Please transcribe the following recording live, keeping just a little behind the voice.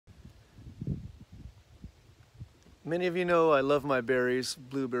Many of you know I love my berries,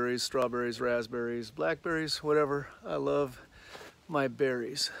 blueberries, strawberries, raspberries, blackberries, whatever. I love my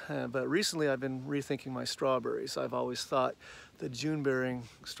berries. But recently I've been rethinking my strawberries. I've always thought the June-bearing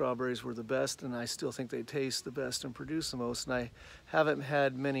strawberries were the best, and I still think they taste the best and produce the most. And I haven't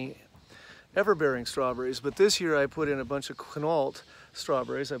had many ever-bearing strawberries, but this year I put in a bunch of Quinalt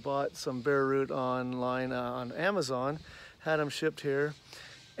strawberries. I bought some bare root online on Amazon, had them shipped here,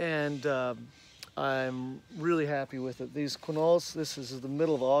 and I'm really happy with it. These Quinalts, this is the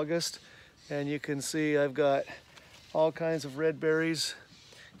middle of August, and you can see I've got all kinds of red berries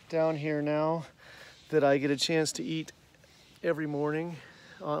down here now that I get a chance to eat every morning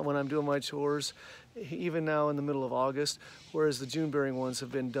when I'm doing my chores, even now in the middle of August, whereas the June-bearing ones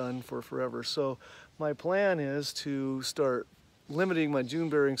have been done for forever. So my plan is to start limiting my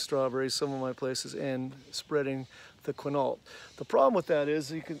June-bearing strawberries, some of my places, and spreading the Quinalt. The problem with that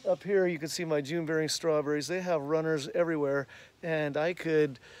is, up here you can see my June-bearing strawberries. They have runners everywhere, and I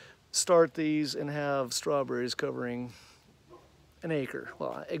could start these and have strawberries covering an acre.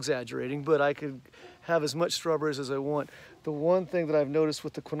 Well, exaggerating, but I could have as much strawberries as I want. The one thing that I've noticed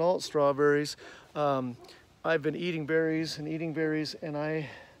with the Quinalt strawberries, I've been eating berries, and I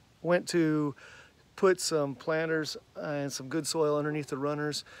went to put some planters and some good soil underneath the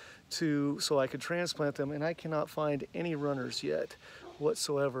runners so I could transplant them, and I cannot find any runners yet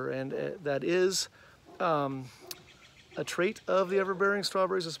whatsoever. And that is a trait of the ever-bearing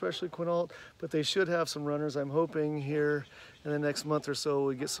strawberries, especially Quinalt, but they should have some runners. I'm hoping here in the next month or so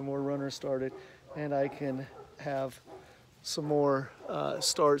we get some more runners started and I can have some more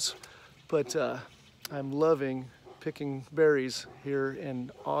starts. But I'm loving picking berries here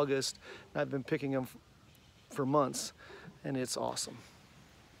in August. I've been picking them for months, and it's awesome.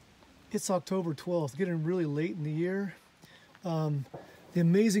 It's October 12th, getting really late in the year. The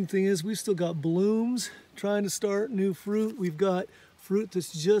amazing thing is we've still got blooms trying to start new fruit. We've got fruit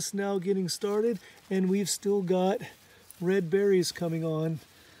that's just now getting started, and we've still got red berries coming on.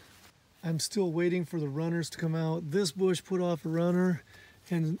 I'm still waiting for the runners to come out. This bush put off a runner,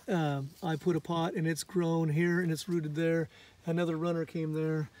 and I put a pot, and it's grown here and it's rooted there. Another runner came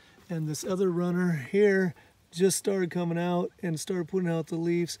there, and this other runner here just started coming out and started putting out the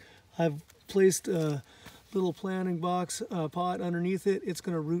leaves. I've placed a little planting box pot underneath it. It's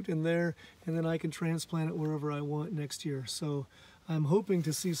going to root in there, and then I can transplant it wherever I want next year. So I'm hoping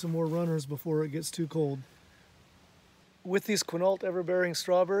to see some more runners before it gets too cold. With these Quinalt ever-bearing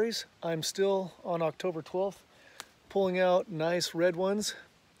strawberries, I'm still on October 12th pulling out nice red ones.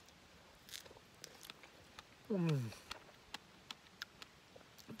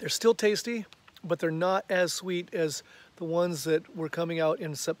 They're still tasty, but they're not as sweet as the ones that were coming out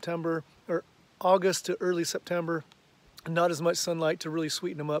in September or August to early September. Not as much sunlight to really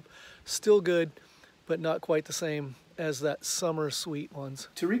sweeten them up. Still good, but not quite the same as that summer sweet ones.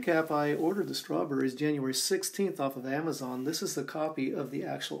 To recap, I ordered the strawberries January 16th off of Amazon. This is the copy of the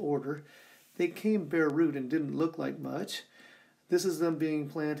actual order. They came bare root and didn't look like much. This is them being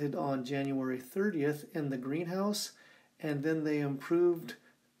planted on January 30th in the greenhouse, and then they improved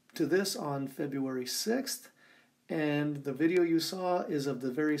to this on February 6th, and the video you saw is of the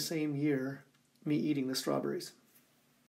very same year, me eating the strawberries.